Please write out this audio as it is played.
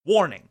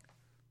Warning: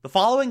 the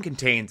following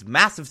contains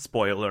massive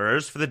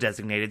spoilers for the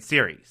designated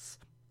series.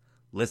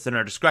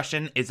 Listener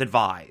discretion is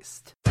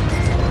advised.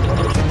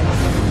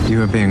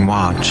 You are being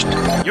watched.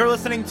 You're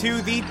listening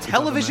to the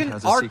Television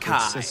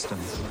Archive,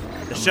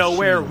 the show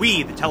where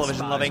we, the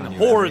television-loving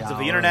hordes of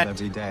the internet,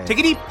 take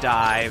a deep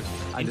dive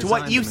into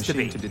what used to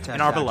be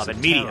in our beloved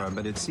media.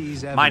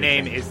 My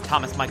name is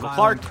Thomas Michael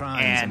Clark,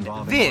 and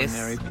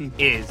this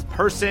is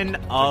Person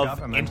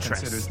of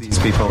Interest. These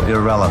people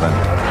irrelevant.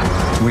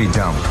 We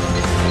don't.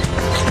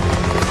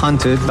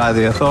 Hunted by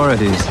the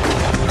authorities.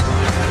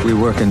 We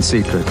work in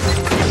secret.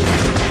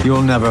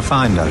 You'll never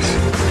find us.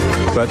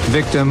 But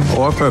victim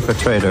or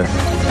perpetrator,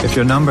 if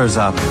your number's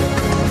up,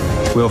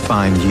 we'll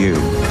find you.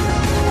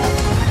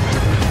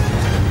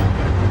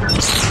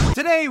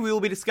 Today we will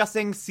be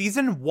discussing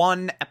Season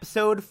 1,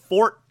 Episode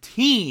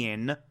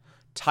 14,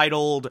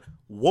 titled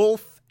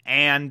Wolf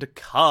and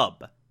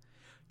Cub.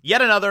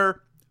 Yet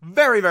another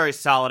very, very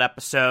solid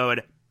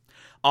episode,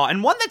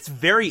 and one that's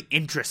very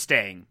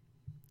interesting.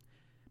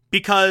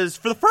 Because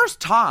for the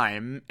first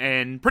time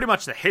in pretty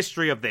much the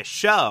history of this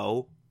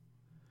show,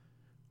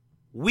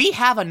 we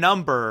have a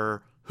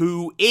number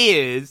who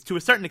is, to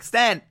a certain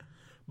extent,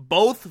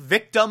 both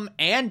victim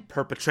and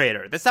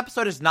perpetrator. This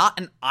episode is not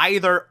an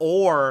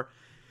either-or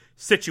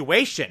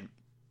situation.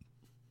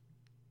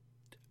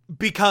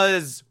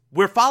 Because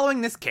we're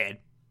following this kid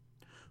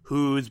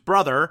whose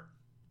brother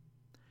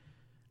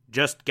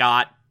just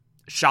got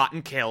shot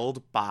and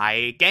killed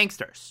by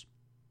gangsters.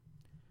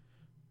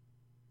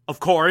 Of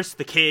course,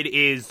 the kid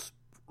is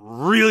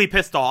really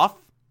pissed off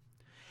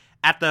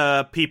at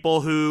the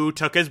people who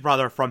took his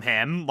brother from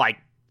him, like,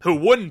 who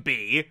wouldn't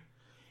be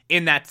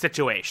in that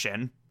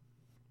situation.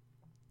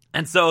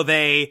 And so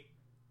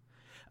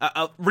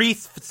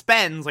Reese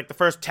spends, like, the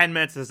first 10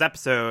 minutes of this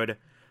episode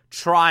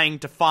trying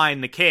to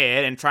find the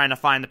kid and trying to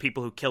find the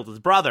people who killed his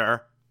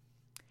brother.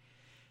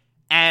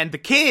 And the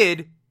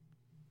kid,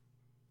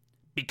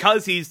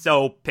 because he's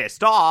so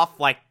pissed off,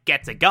 like,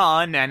 gets a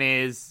gun and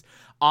is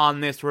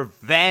on this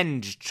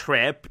revenge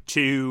trip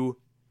to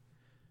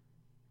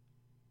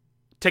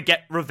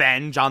get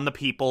revenge on the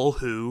people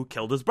who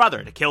killed his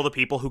brother, to kill the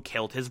people who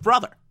killed his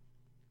brother.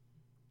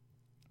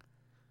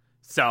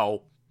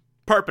 So,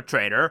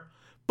 perpetrator,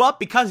 but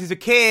because he's a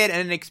kid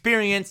and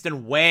inexperienced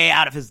and way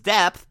out of his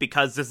depth,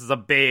 because this is a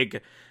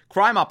big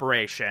crime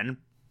operation,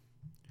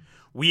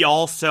 we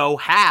also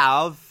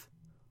have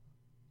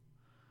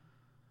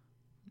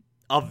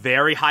a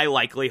very high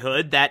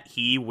likelihood that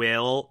he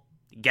will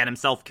get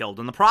himself killed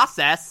in the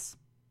process,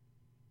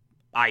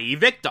 i.e.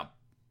 victim.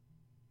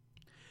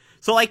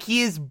 So, like,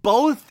 he is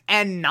both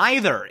and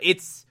neither.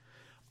 It's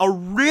a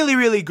really,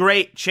 really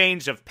great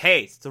change of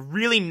pace. It's a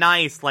really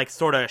nice, like,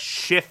 sort of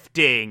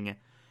shifting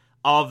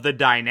of the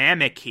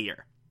dynamic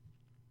here.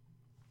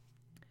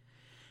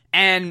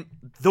 And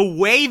the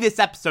way this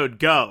episode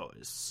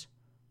goes,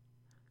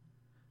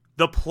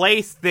 the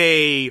place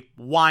they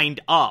wind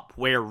up,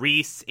 where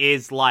Reese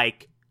is,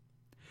 like,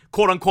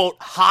 quote-unquote,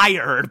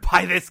 hired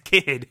by this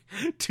kid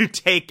to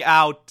take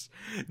out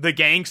the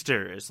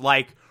gangsters.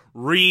 Like,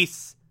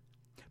 Reese,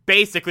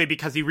 basically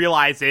because he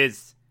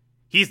realizes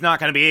he's not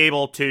going to be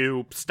able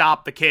to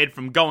stop the kid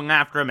from going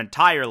after him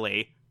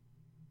entirely,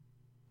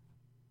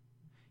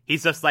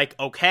 he's just like,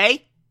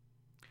 okay,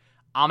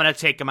 I'm going to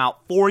take him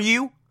out for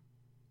you.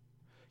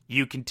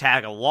 You can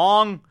tag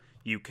along.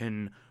 You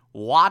can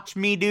watch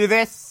me do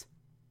this.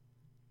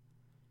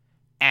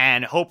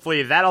 And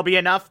hopefully that'll be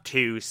enough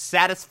to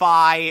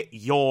satisfy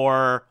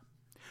your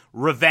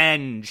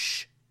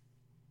revenge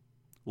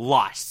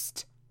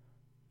lust.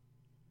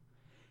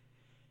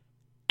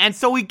 And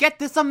so we get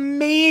this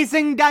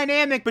amazing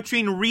dynamic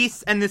between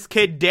Reese and this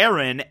kid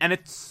Darren, and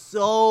it's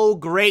so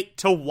great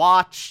to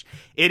watch.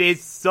 It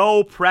is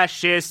so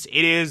precious.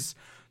 It is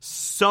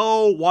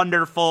so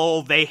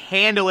wonderful. They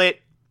handle it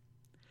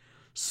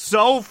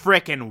so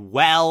frickin'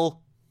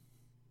 well.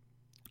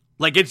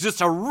 Like, it's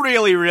just a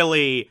really,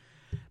 really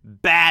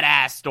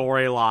badass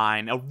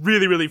storyline. A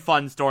really, really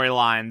fun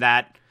storyline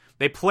that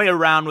they play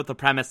around with the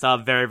premise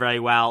of very, very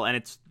well, and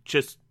it's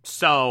just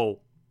so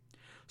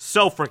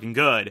frickin'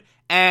 good.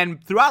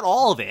 And throughout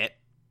all of it,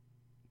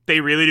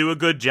 they really do a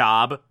good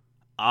job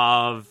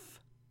of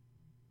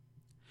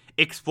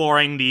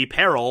exploring the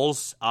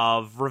perils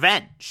of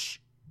revenge.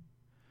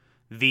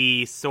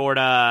 The sort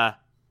of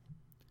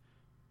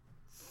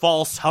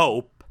false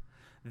hope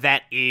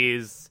that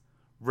is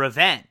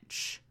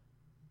revenge.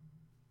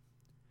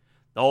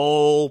 The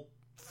whole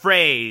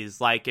phrase,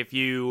 like, if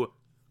you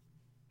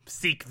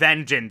seek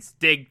vengeance,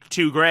 dig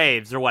 2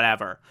 graves, or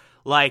whatever.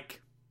 Like,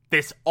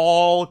 this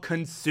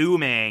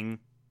all-consuming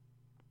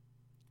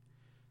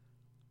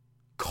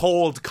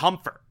cold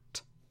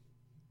comfort,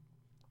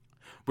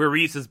 where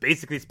Reese is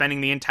basically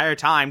spending the entire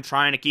time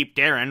trying to keep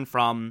Darren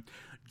from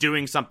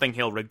doing something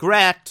he'll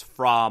regret,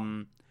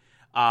 from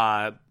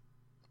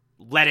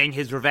letting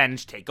his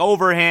revenge take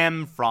over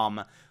him,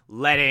 from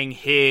letting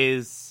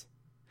his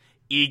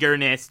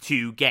eagerness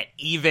to get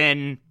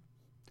even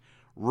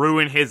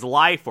ruin his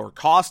life or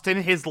cost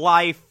him his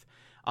life.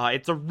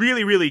 It's a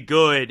really, really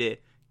good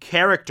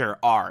character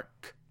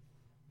arc.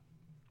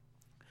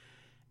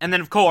 And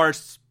then, of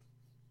course,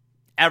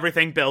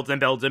 everything builds and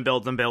builds and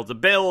builds and builds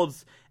and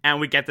builds, and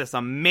we get this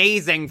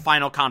amazing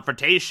final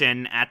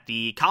confrontation at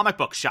the comic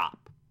book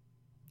shop.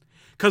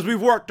 Because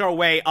we've worked our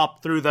way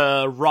up through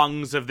the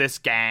rungs of this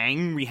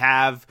gang. We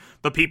have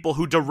the people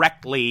who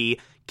directly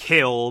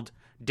killed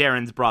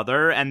Darren's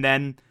brother, and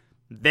then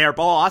their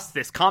boss,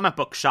 this comic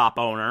book shop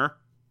owner,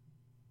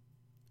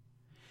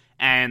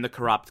 and the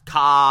corrupt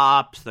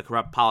cops, the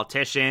corrupt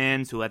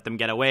politicians who let them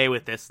get away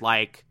with this,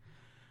 like,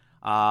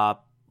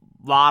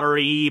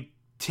 lottery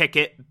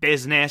ticket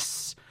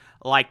business,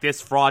 like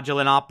this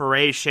fraudulent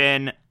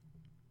operation.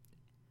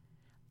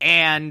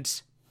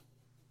 And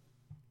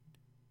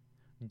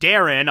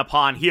Darren,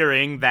 upon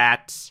hearing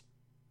that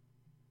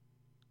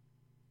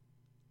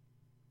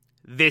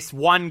this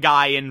one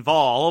guy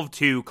involved,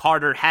 who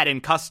Carter had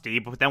in custody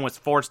but then was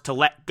forced to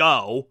let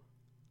go,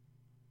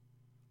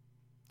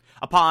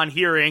 upon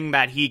hearing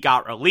that he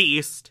got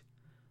released,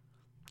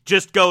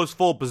 just goes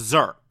full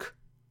berserk.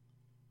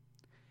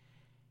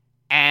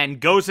 And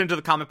goes into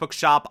the comic book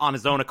shop on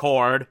his own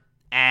accord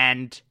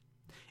and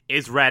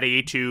is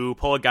ready to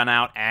pull a gun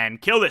out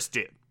and kill this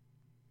dude.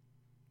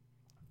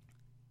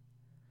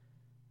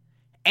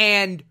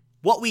 And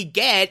what we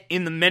get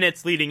in the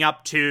minutes leading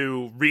up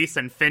to Reese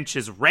and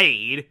Finch's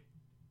raid,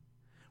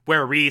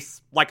 where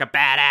Reese, like a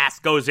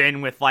badass, goes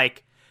in with,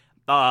 like,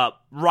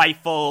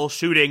 rifle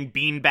shooting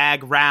beanbag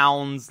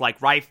rounds, like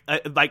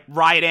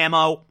riot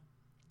ammo.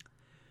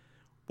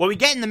 What we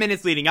get in the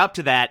minutes leading up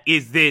to that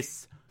is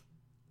this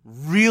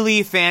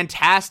really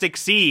fantastic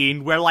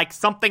scene where, like,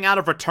 something out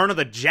of Return of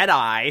the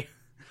Jedi,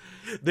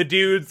 the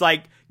dude's,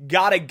 like,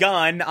 got a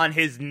gun on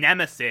his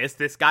nemesis,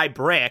 this guy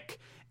Brick,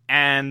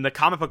 and the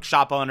comic book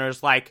shop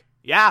owner's like,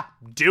 yeah,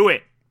 do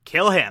it.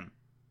 Kill him.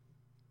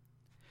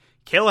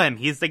 Kill him.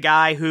 He's the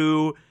guy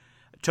who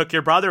took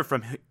your brother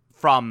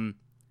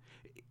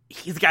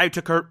he's the guy who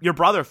took your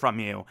brother from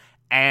you.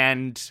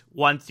 And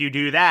once you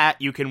do that,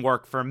 you can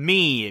work for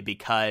me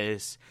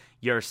because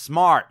you're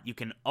smart. You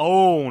can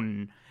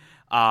own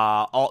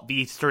all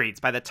these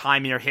streets by the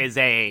time you're his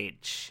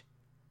age.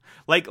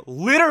 Like,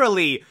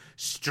 literally,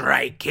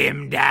 strike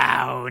him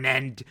down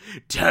and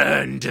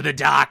turn to the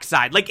dark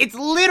side. Like, it's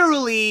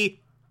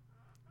literally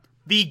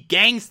the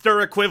gangster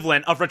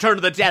equivalent of Return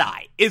of the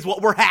Jedi, is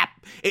what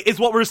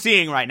we're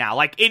seeing right now.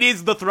 Like, it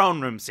is the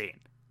throne room scene.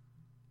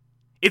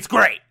 It's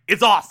great.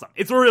 It's awesome.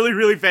 It's really,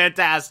 really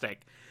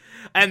fantastic.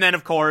 And then,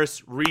 of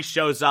course, Reese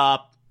shows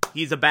up.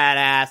 He's a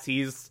badass.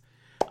 He's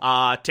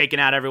taking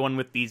out everyone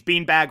with these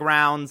beanbag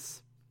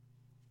rounds.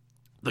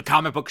 The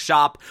comic book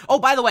shop. Oh,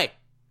 by the way,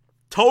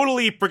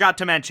 totally forgot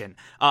to mention,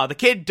 the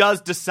kid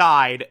does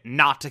decide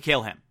not to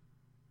kill him.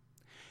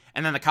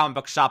 And then the comic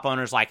book shop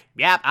owner's like,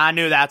 yep, I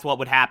knew that's what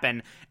would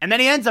happen. And then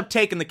he ends up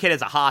taking the kid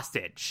as a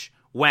hostage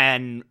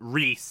when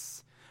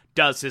Reese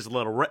does his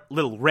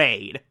little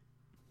raid.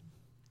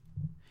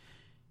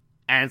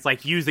 And it's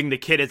like using the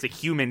kid as a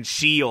human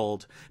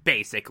shield,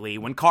 basically,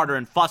 when Carter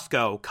and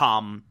Fusco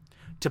come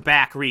to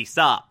back Reese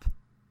up.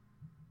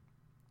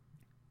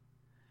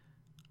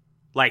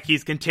 Like,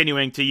 he's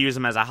continuing to use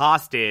him as a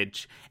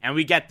hostage, and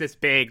we get this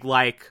big,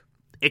 like,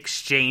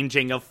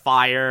 exchanging of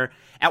fire.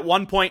 At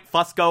one point,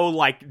 Fusco,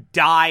 like,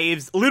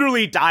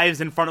 literally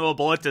dives in front of a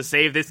bullet to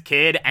save this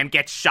kid and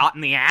gets shot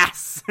in the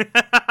ass.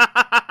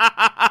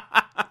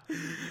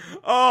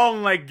 Oh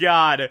my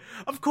god.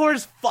 Of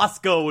course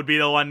Fusco would be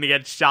the one to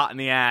get shot in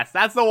the ass.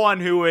 That's the one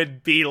who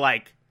would be,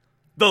 like,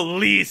 the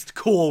least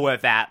cool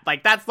with that.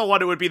 Like, that's the one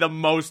who would be the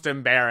most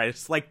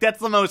embarrassed. Like, that's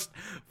the most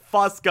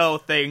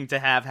Fusco thing to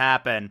have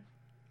happen.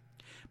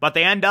 But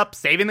they end up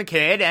saving the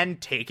kid and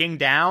taking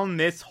down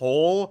this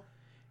whole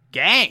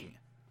gang.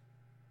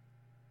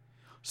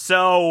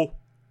 So,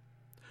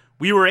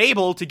 we were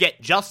able to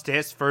get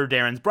justice for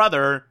Darren's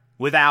brother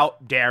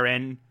without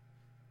Darren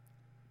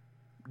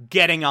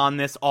getting on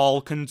this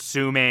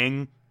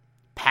all-consuming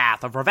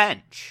path of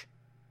revenge.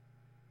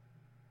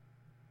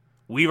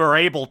 We were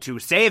able to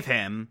save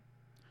him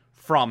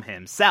from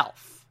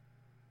himself.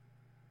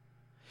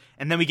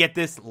 And then we get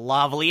this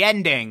lovely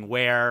ending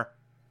where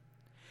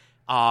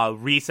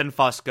Reese and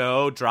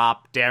Fusco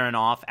drop Darren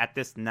off at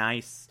this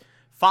nice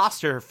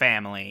foster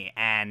family,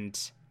 and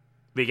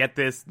we get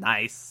this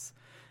nice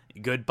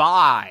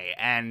goodbye,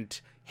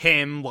 and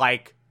him,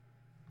 like,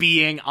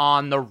 being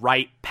on the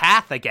right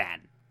path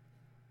again.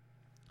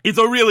 It's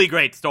a really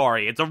great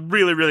story. It's a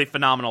really, really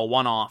phenomenal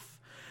one-off.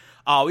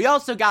 We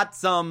also got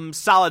some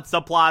solid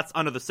subplots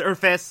under the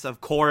surface,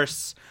 of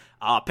course,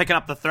 picking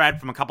up the thread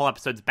from a couple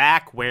episodes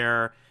back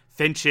where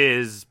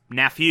Finch's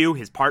nephew,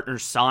 his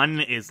partner's son,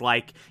 is,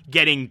 like,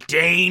 getting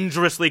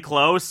dangerously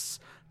close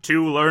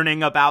to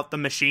learning about the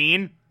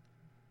machine,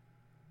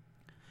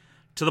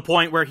 to the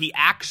point where he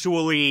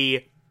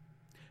actually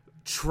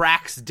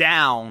tracks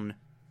down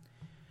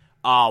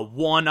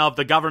one of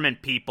the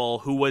government people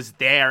who was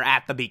there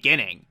at the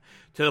beginning,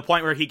 to the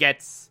point where he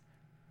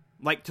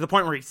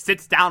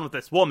sits down with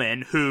this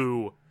woman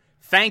who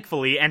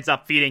thankfully ends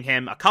up feeding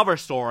him a cover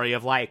story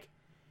of, like,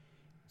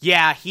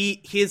 yeah,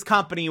 his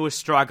company was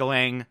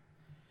struggling,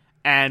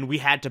 and we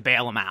had to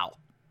bail him out.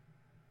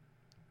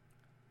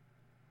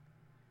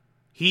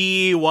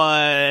 He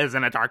was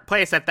in a dark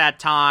place at that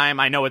time.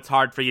 I know it's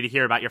hard for you to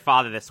hear about your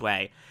father this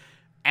way.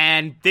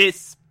 And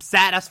this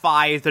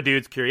satisfies the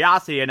dude's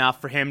curiosity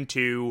enough for him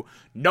to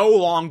no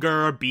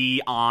longer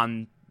be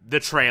on the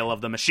trail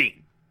of the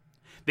machine.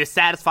 This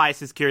satisfies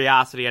his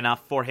curiosity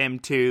enough for him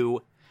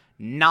to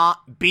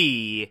not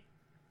be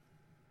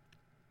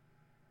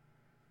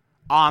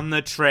on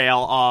the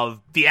trail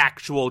of the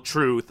actual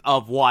truth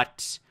of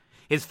what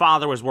his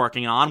father was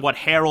working on, what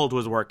Harold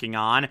was working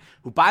on,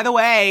 who, by the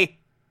way,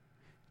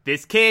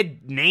 this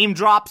kid name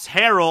drops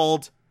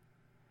Harold,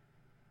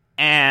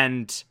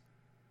 and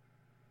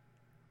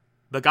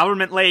the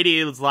government lady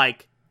is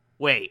like,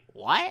 wait,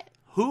 what?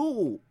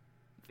 Who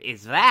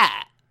is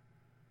that?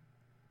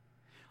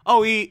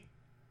 Oh, he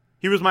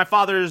was my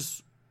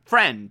father's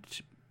friend.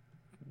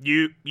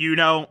 You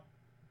know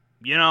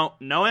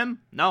him?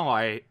 No,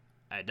 I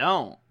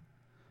don't.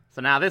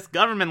 So now this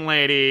government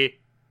lady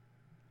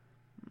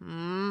maybe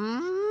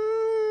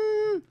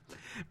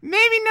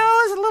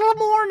knows a little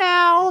more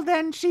now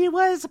than she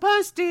was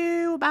supposed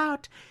to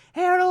about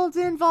Harold's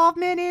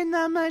involvement in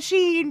the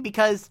machine,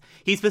 because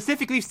he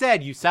specifically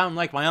said, you sound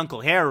like my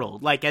Uncle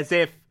Harold, like as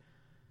if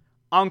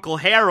Uncle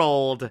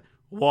Harold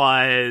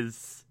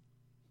was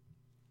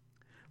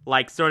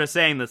like sort of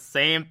saying the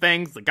same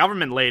things the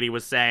government lady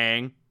was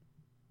saying.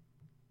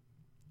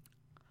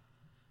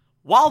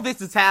 While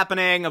this is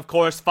happening, of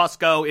course,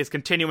 Fusco is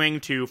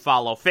continuing to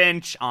follow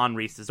Finch on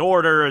Reese's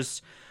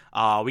orders.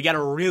 We get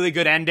a really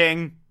good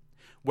ending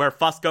where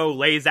Fusco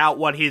lays out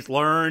what he's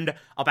learned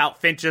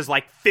about Finch's,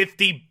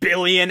 50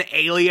 billion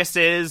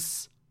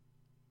aliases.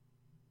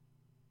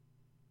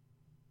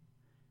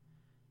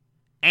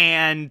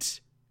 And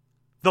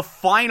the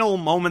final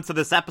moments of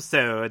this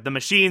episode, the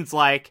machine's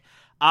like,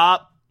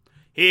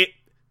 they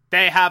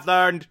have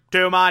learned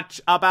too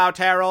much about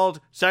Harold.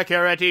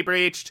 Security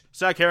breached.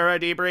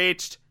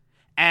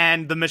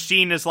 And the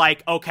machine is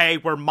like, okay,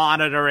 we're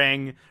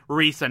monitoring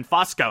Reese and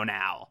Fusco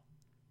now.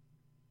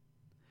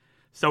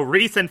 So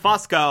Reese and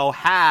Fusco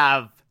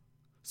have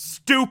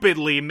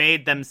stupidly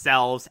made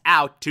themselves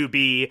out to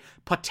be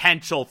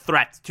potential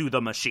threats to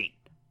the machine.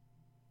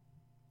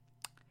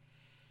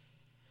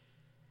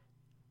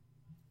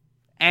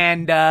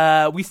 And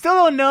we still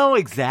don't know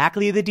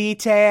exactly the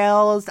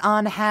details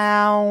on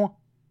how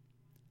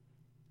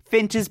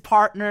Finch's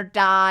partner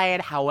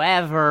died.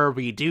 However,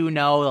 we do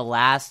know the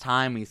last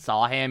time we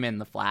saw him in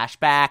the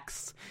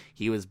flashbacks,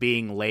 he was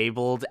being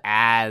labeled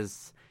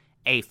as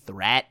a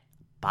threat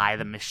by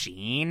the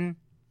machine.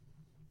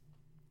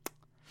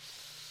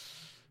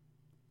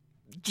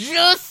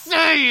 Just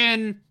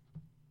saying.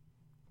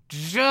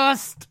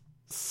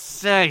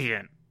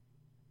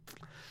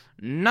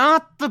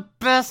 Not the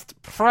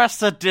best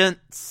precedent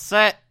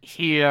set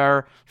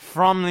here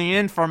from the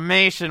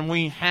information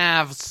we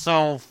have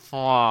so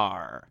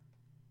far.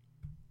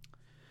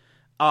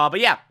 But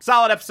yeah,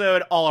 solid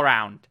episode all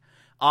around.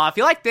 If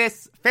you like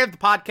this, favorite the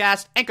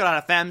podcast,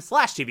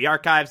 anchor.fm/TV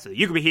archives, so that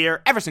you can be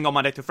here every single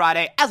Monday through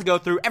Friday as I go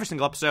through every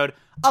single episode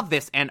of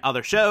this and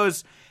other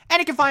shows. And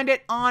you can find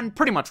it on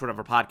pretty much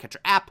whatever podcatcher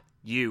app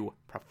you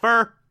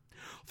prefer.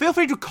 Feel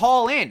free to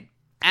call in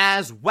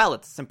as well.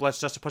 It's simple as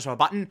just to push a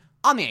button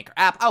on the Anchor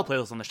app. I'll play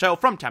those on the show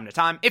from time to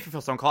time if you feel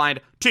so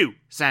inclined to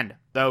send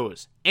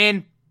those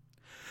in.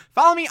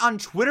 Follow me on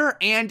Twitter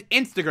and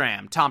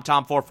Instagram,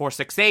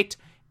 TomTom4468,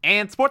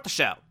 and support the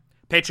show.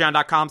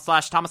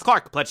 Patreon.com/Thomas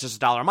Clark. Pledge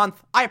just $1 a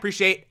month. I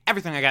appreciate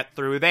everything I get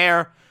through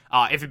there.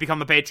 If you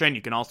become a patron,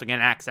 you can also get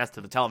access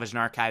to the Television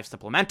Archive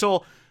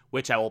Supplemental,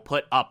 which I will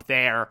put up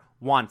there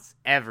once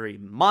every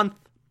month.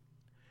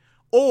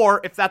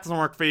 Or, if that doesn't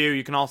work for you,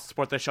 you can also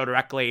support the show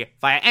directly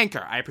via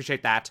Anchor. I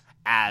appreciate that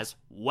as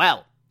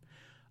well.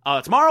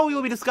 Tomorrow we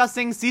will be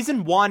discussing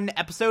Season 1,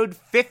 Episode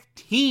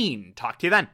 15. Talk to you then.